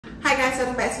Hi guys,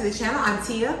 welcome back to the channel. I'm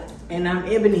Tia. And I'm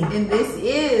Ebony. And this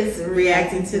is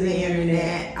Reacting to the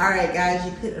Internet. Alright guys,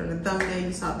 you clicked on the thumbnail,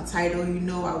 you saw the title, you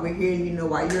know why we're here, you know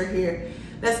why you're here.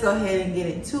 Let's go ahead and get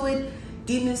into it.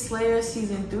 Demon Slayer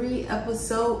Season 3,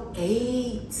 Episode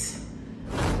 8.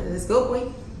 Let's go,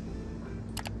 boy.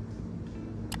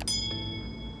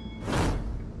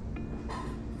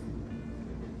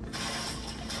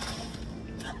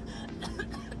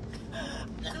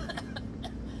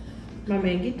 My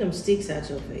man, get them sticks out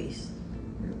your face.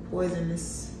 They're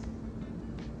poisonous.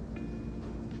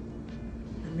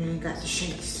 My man got the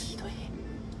shakes. He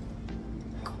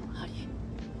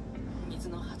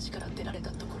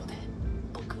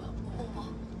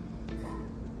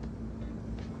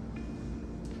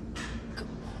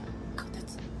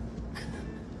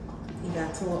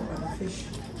got tore up by the fish.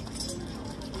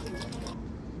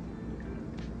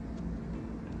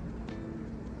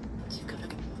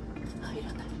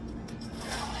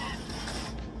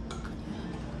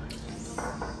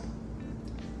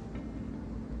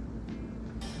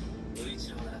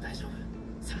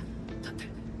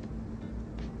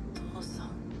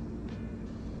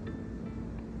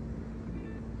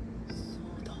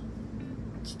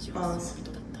 Pause.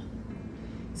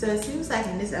 So it seems like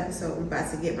in this episode we're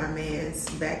about to get my man's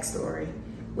backstory,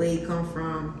 where he come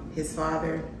from, his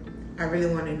father. I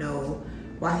really want to know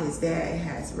why his dad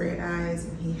has red eyes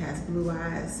and he has blue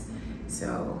eyes.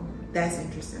 So that's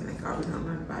interesting. Like, are we gonna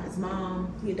learn about his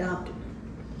mom? He adopted.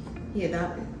 He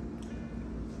adopted.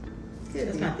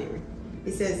 That's my theory.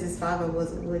 It says his father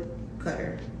was a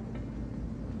woodcutter,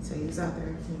 so he was out there,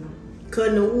 you know,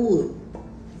 Cutting the wood.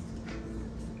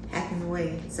 hacking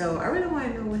away. So I really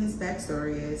want to know what his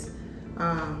backstory is,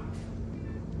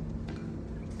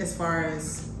 as far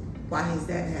as why his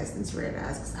dad has these red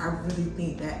eyes, because I really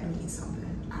think that means something.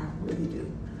 I really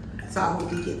do. So I hope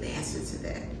we get the answer to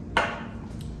that.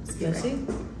 Let's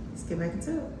get back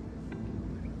into it.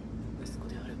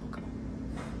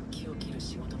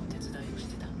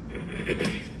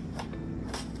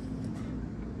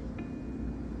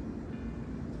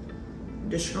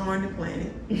 Destroying the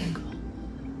planet.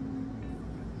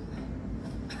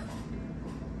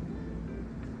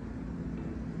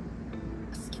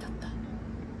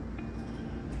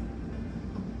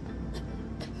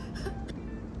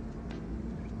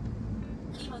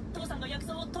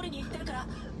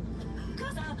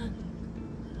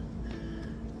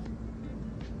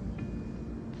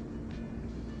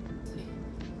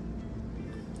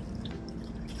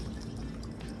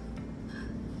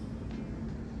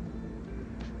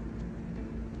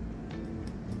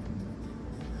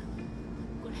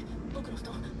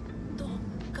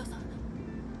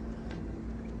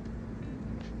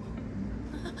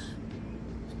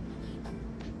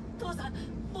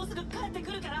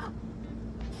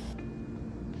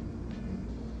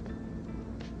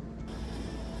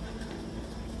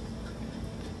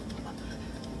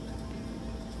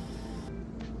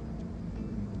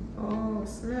 Oh,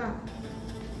 snap.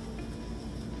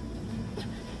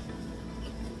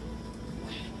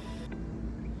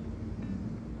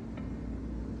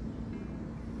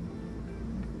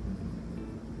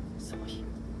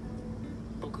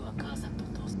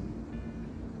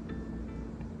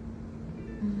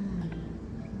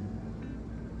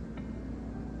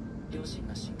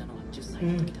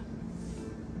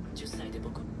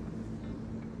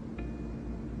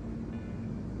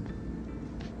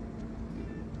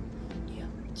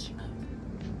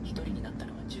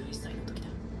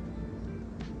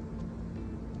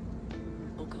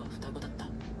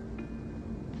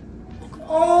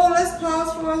 Oh, let's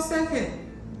pause for a second.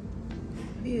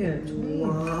 Yeah,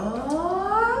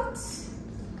 what?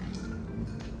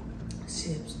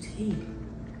 Chip's teeth.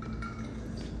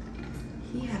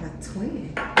 He had a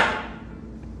twin.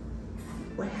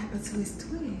 What happened to his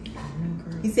twin?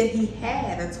 He said he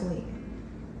had a twin.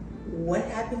 What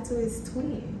happened to his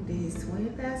twin? Did his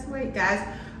twin pass away? Guys,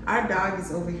 our dog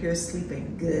is over here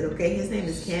sleeping good, okay? His name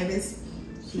is Candace.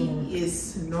 He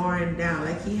is snoring down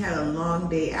like he had a long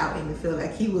day out in the field,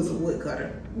 like he was a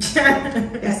woodcutter.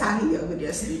 That's how he over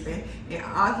there sleeping. And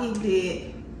all he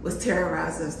did was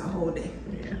terrorize us the whole day.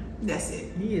 Yeah. That's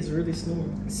it. He is really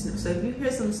snoring. So if you hear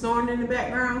some snoring in the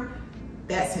background,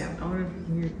 that's him. I wonder if you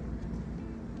can hear it.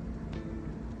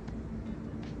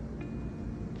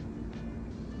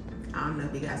 I don't know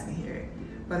if you guys can hear it.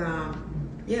 But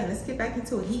yeah, let's get back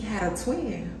into it. He had a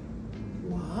twin.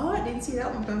 What? Didn't see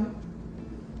that one coming.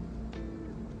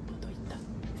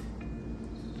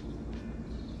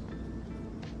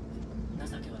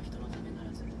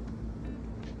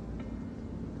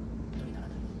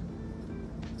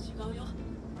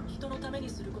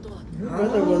 Her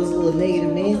brother was a little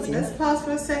negative Nancy. Let's pause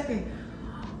for a second.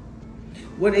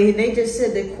 Well, they just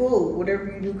said the quote, whatever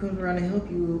you do comes around to help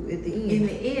you at the end. In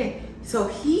the end. So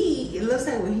it looks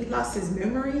like when he lost his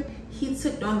memory, he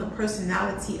took on the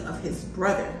personality of his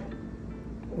brother.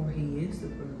 Or he is the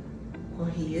brother. Or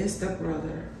he is the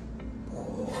brother.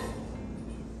 Oh,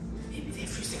 maybe they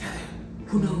fused together.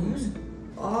 Who knows?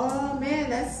 Oh man,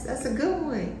 that's a good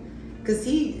one. Cause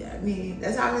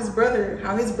that's how his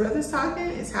brother's talking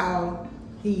is how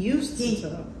he used to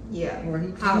talk. Yeah.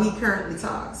 Or how he currently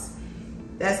talks.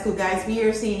 That's cool, guys. We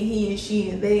are seeing he and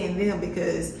she and they and them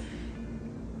because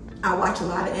I watch a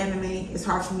lot of anime. It's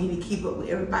hard for me to keep up with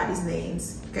everybody's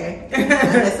names, okay?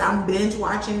 Unless I'm binge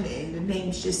watching and the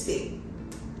names just stick.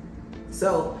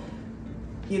 So,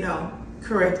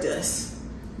 correct us.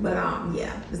 But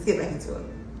yeah, let's get back into it.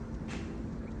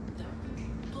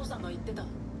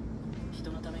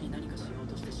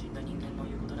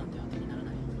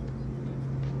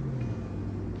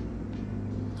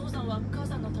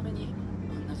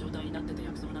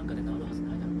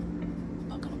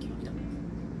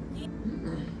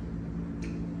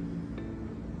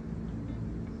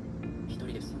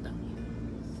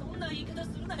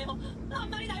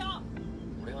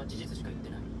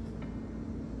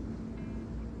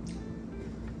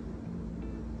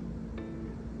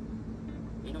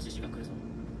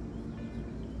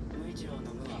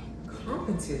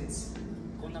 Competence.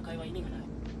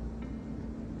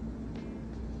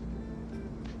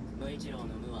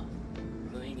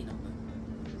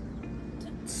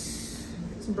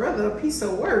 His brother, a piece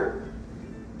of work.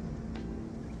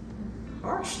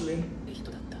 Harshly.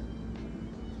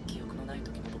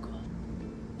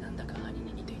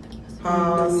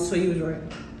 So he was right.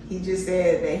 He just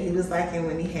said that he was like him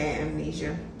when he had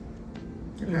amnesia.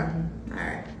 Okay. All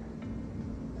right.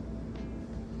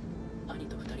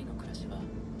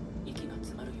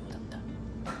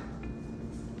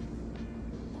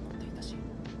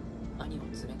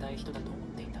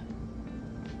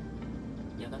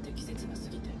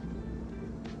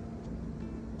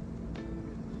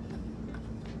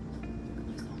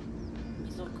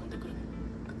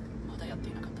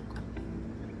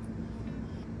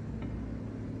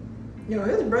 Yo,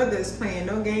 his brother is playing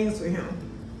no games with him.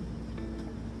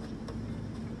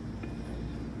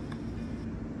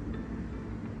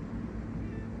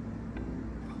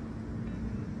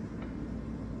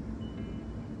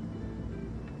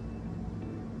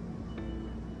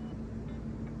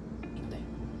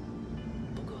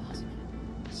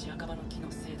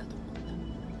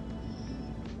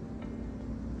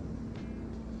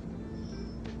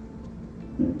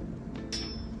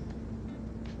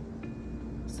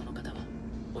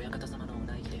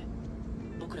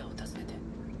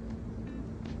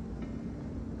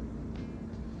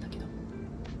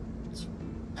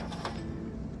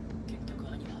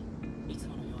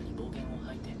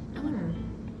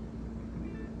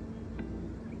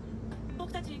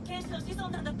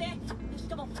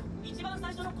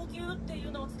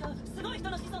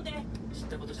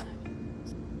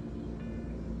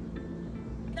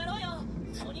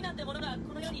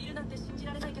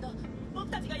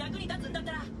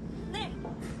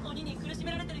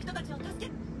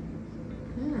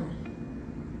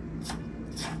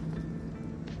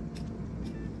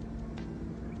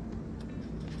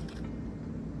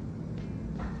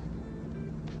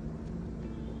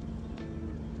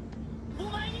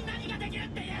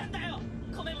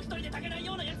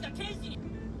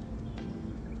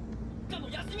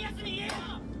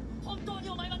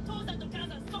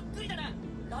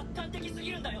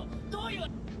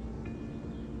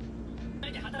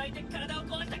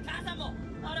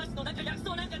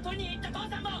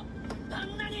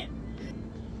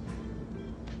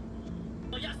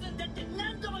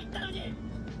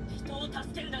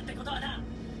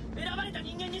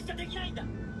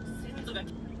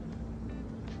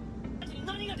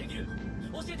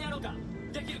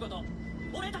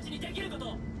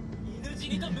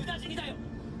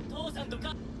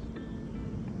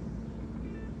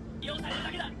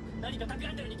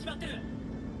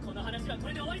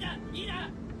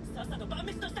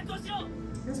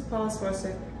 Let's pause for a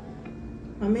second.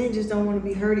 My man just don't want to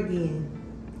be hurt again.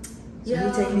 So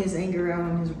he's taking his anger out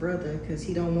on his brother because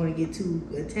he don't want to get too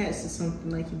attached to something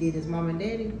like he did his mom and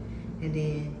daddy, and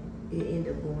then it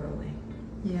ended up going away.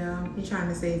 Yeah, he's trying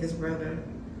to save his brother.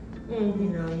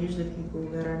 Usually people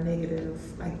that are negative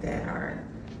like that are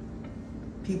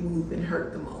people who've been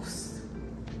hurt the most.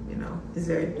 It's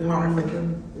very hard for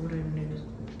them. What are niggas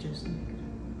just negative?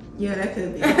 Yeah, that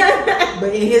could be.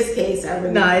 But in his case, I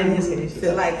really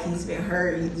feel like he's been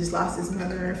hurt. He just lost his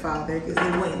mother and father because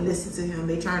they wouldn't listen to him.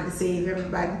 They trying to save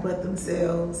everybody but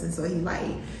themselves. And so he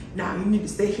like, nah, you need to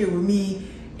stay here with me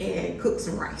and cook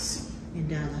some rice. And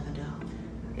die like a dog.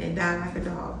 And die like a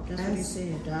dog. That's what he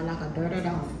said. Die like a dirty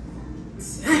dog.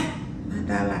 Not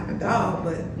die like a dog,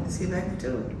 but let's get back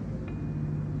into it.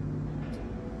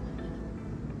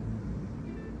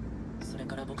 それ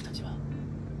から僕たちは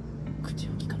口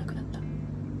を聞かなくなった。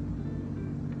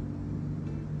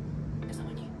目覚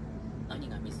めに兄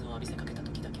が水を浴びせかけた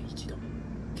時だけ一度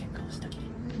喧嘩をしたき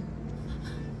り。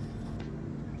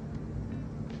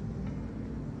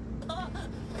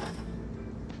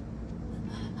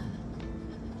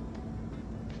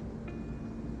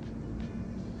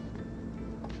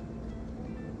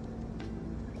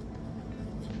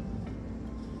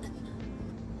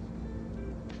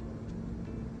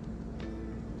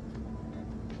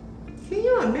Can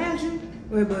you imagine?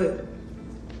 Wait, but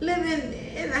living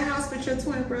in a house with your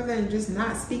twin brother and just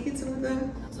not speaking to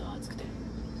them? 夏は暑くて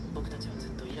僕たちはず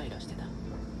っとイライラしてた。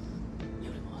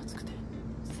夜も暑くて。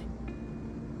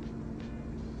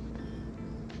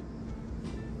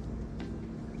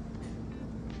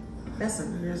That's a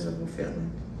miserable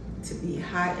feeling. To be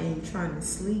hot and you're trying to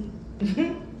sleep.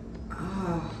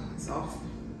 Oh, it's awful.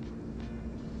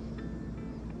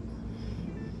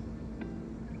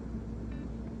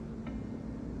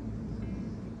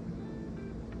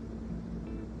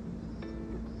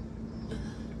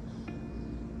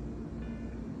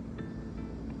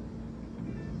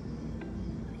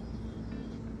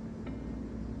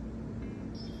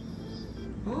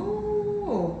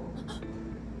 Oh.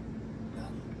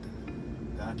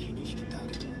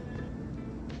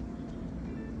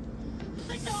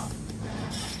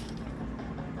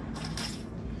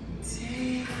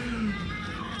 Dang.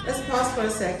 Let's pause for a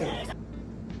second.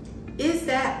 Is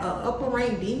that an upper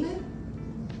rank demon?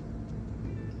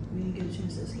 we didn't get a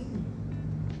chance to see him.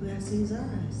 We gotta see his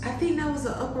eyes. I think that was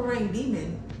an upper rank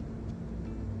demon.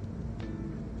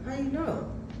 How you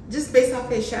know? Just based off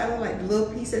his shadow, like the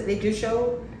little piece that they just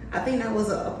showed, I think that was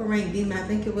an upper rank demon. I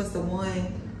think it was the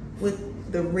one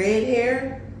with the red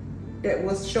hair that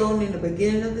was shown in the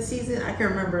beginning of the season. I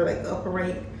can't remember, like the upper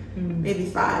rank, maybe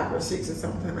 5 or 6 or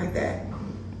something like that.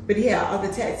 But he had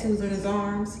other tattoos on his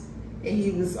arms, and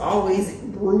he was always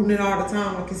brooding it all the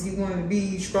time because he wanted to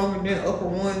be stronger than upper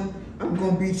one. I'm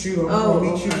gonna beat you. I'm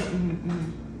gonna beat you.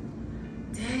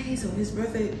 Dang, so his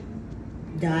brother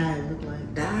died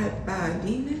by a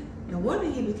demon? No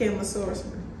wonder he became a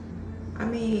sorcerer. I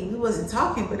mean, we wasn't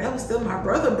talking, but that was still my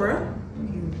brother, bro.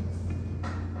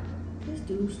 This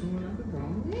dude's snoring like a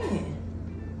grown man.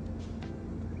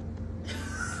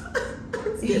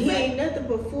 He ain't nothing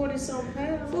but 40-something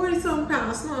pounds. 40-something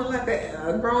pounds, snoring like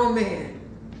a grown man.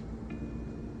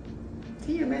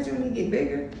 Can you imagine when he get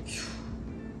bigger?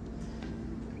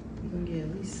 You're gonna get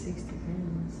at least 60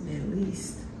 pounds. At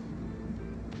least.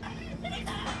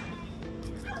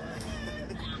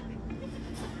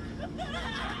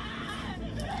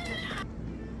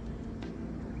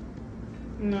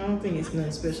 No, I don't think it's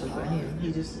nothing special about him.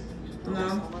 He just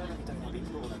No.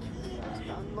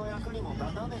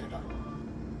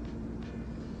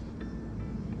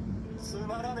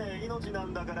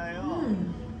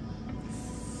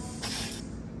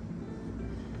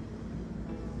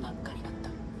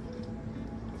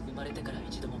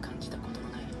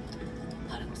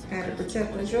 Had to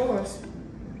protect what's yours.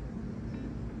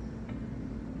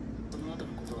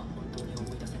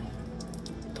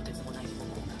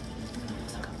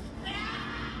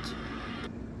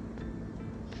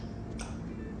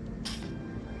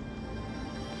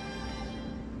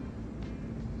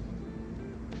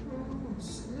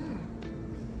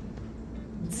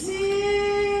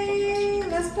 Dang,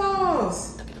 let's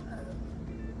pause.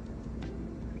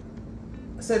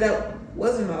 So that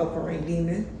wasn't an upper rank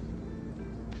demon.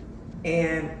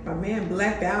 And my man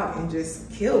blacked out and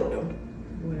just killed him.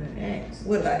 with an axe.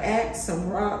 With an axe, some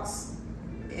rocks,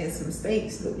 and some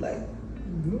stakes, look like.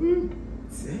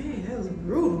 Dang, that was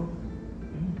brutal.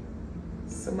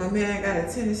 So my man got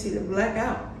a tendency to black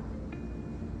out.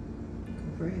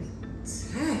 Crazy.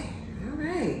 Dang, all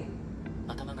right.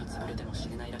 頭が潰れても死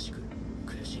ねないらしく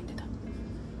苦しんでた。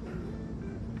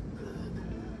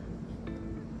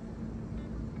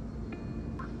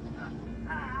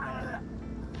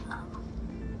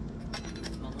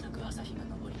間もなく朝日が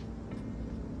昇り、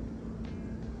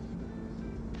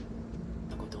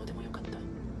どこどうでもよかった。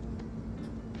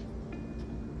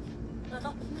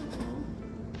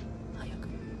早く。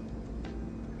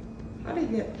 How did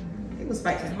he get? He was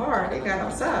fighting hard. They got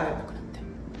outside.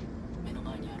 目の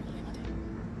前にある家まで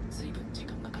随分時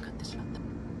間がかかってしまった。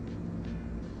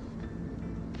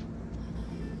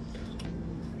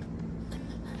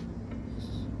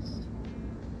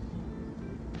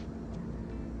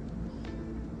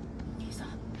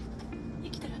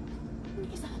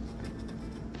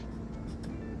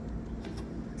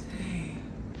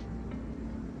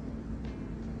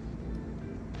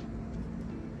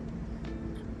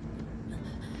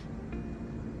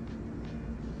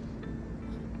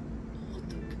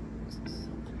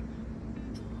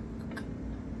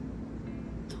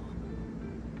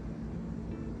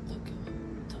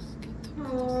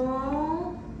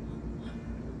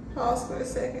pause for a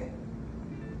second.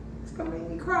 It's gonna make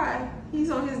me cry. He's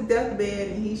on his deathbed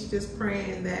and he's just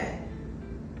praying that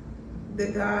the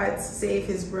gods save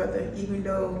his brother, even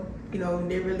though, you know,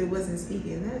 they really wasn't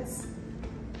speaking.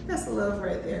 That's love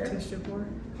right there. Touched your heart?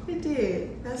 It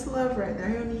did. That's love right there.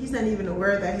 I mean, he's not even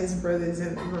aware that his brother's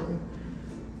in the room.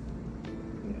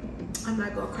 I'm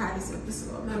not gonna cry this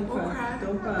episode. I'm not gonna cry.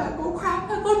 Don't cry. I'm not gonna cry. I'm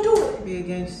not gonna do it. Be a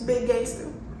gangster. Big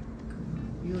gangster.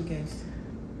 You a gangster.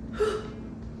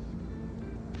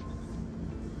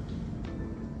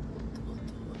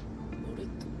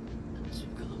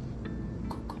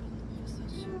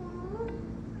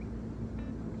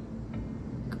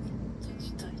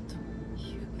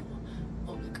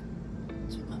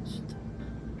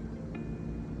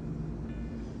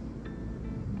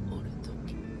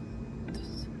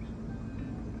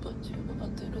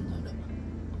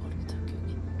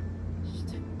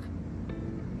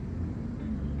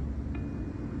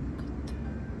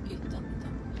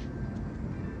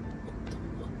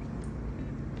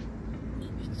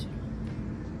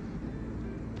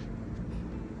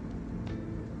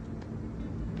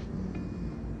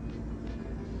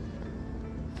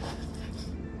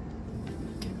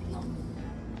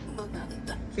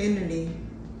 Infinity,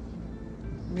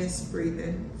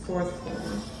 misbreathing, fourth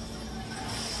form.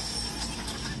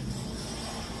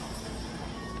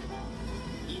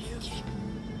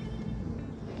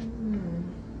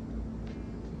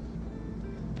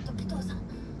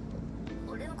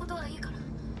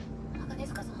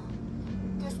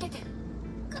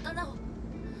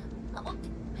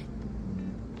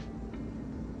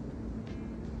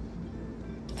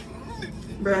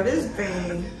 Bro, this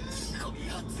bang.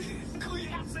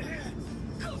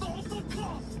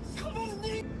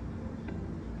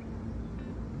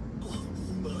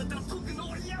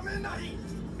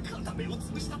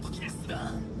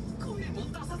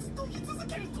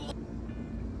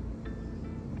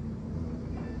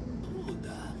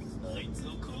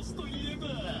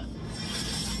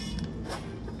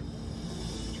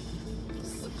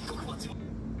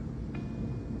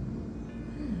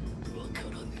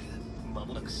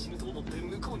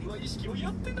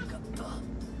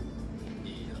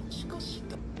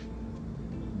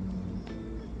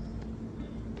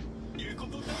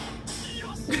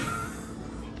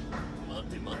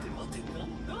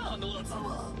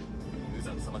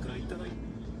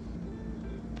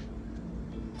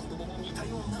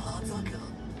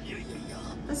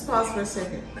 Let's pause for a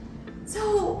second.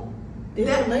 So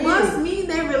that must mean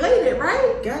they related,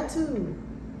 right? Got to.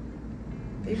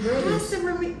 They brothers.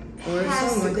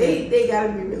 They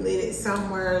gotta be related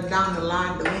somewhere down the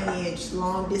line, the lineage,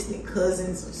 long distant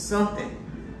cousins or something.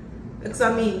 Because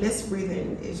I mean,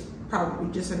 misbreathing is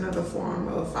probably just another form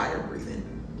of fire breathing.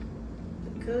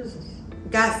 Cousins.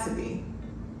 Got to be.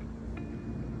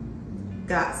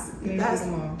 Got to be. Let us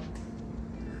know.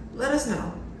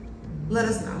 Let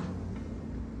us know.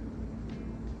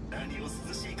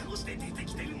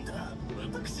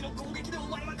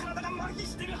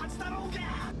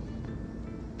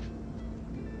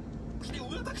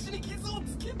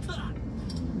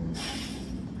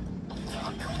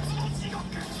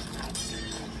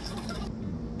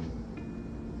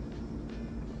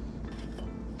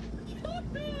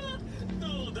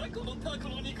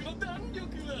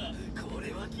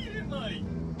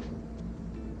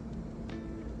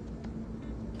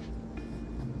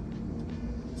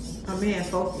 My man,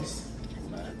 focus.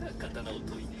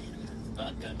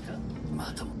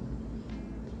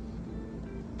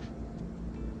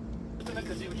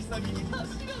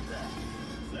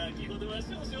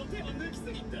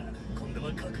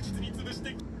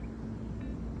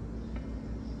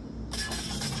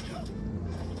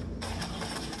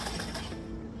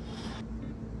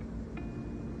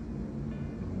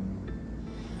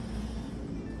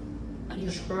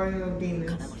 Destroy your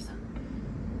demons.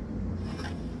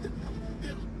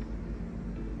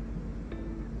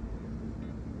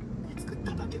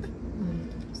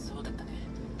 そうだったね。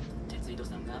鉄井戸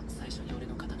さんが最初に俺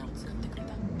の刀を作ってくれ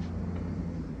た。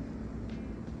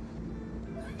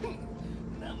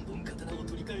何本刀を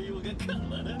取り替えようが変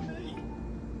わらない。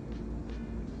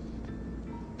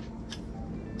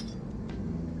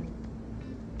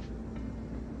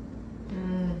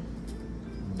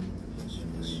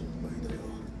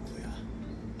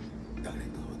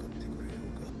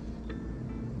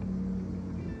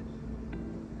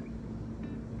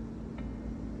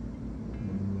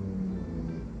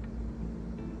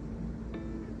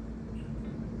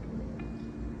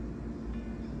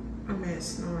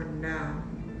Snoring now.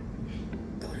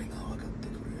 誰が分かって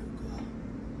くれるか。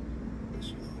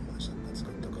私はお前さんが使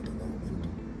った刀を見ると、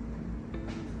も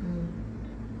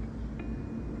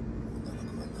う長く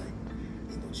はない。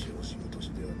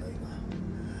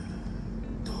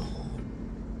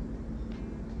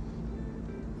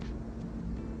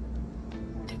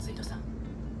人さん、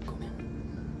ごめん。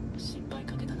心配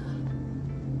かけたな。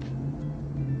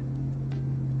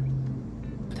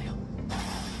だよ。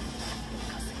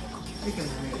風の呼吸。 Freaking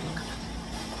amazing.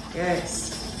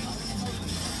 Yes.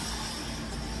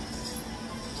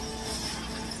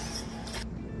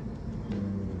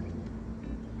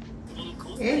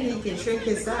 And he can shrink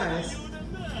his size.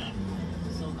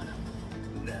 そうかな。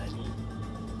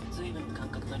随分感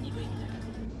覚が鈍いみたい。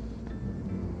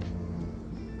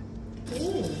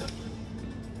 Ooh.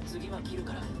 次は切る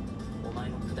から、お前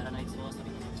のくだらないツボ遊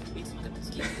びにいつまでも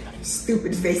付き合ってられる。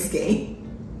 Stupid face game.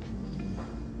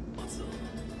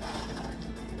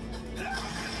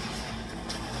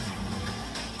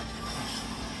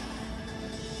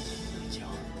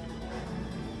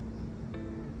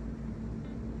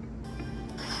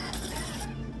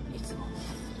 いつも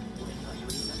俺には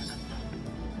余裕がなかった。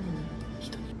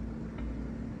人に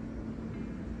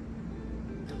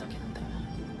人だけなんだよな。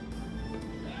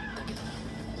だけどな、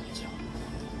一応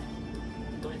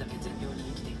どれだけ善良に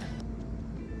生きていた。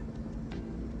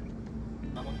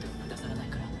守ってはくださらない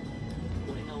から、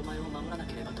俺がお前を守らな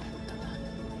ければと思ったんだ。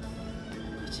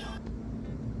一応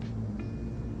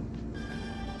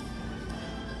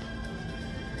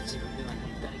自分ではない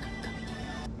誰かのために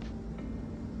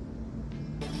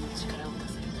俺の力を出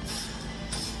せる。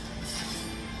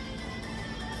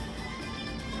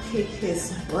 Kick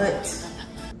his butt.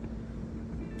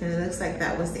 And it looks like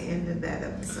that was the end of that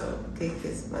episode. Kick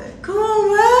his butt. Come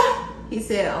on, man. He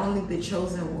said only the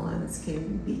chosen ones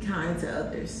can be kind to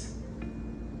others.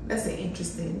 That's an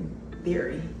interesting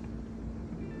theory.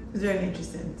 It's very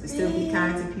interesting to still be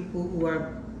kind to people who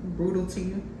are brutal to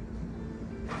you.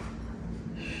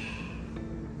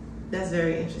 That's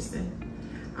very interesting.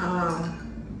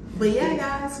 But yeah,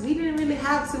 guys, we didn't really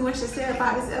have too much to say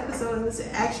about this episode. It was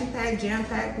action-packed,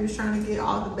 jam-packed. We was trying to get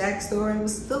all the backstory. It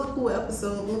was still a cool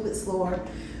episode, a little bit slower.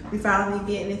 We finally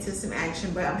getting into some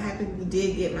action, but I'm happy we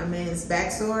did get my man's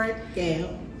backstory.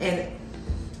 Yeah. And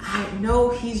I know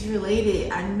he's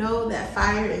related. I know that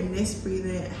fire and mist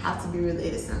breathing have to be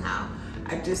related somehow.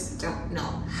 I just don't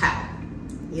know how.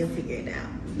 You'll figure it out.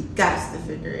 You got to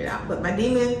figure it out. But my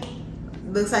demon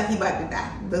looks like he about to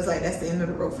die. Looks like that's the end of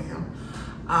the road for him.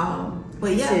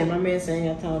 But yeah. Said, my man saying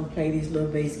I got time to play these little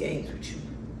base games with you.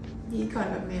 He called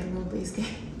up man little base games.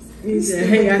 He said,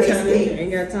 ain't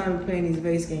got time to play these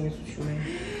base games with you, man.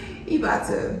 He about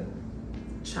to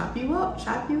chop you up.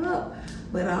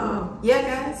 But yeah,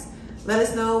 guys, let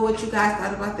us know what you guys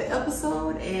thought about the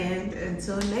episode. And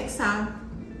until next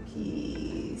time, peace.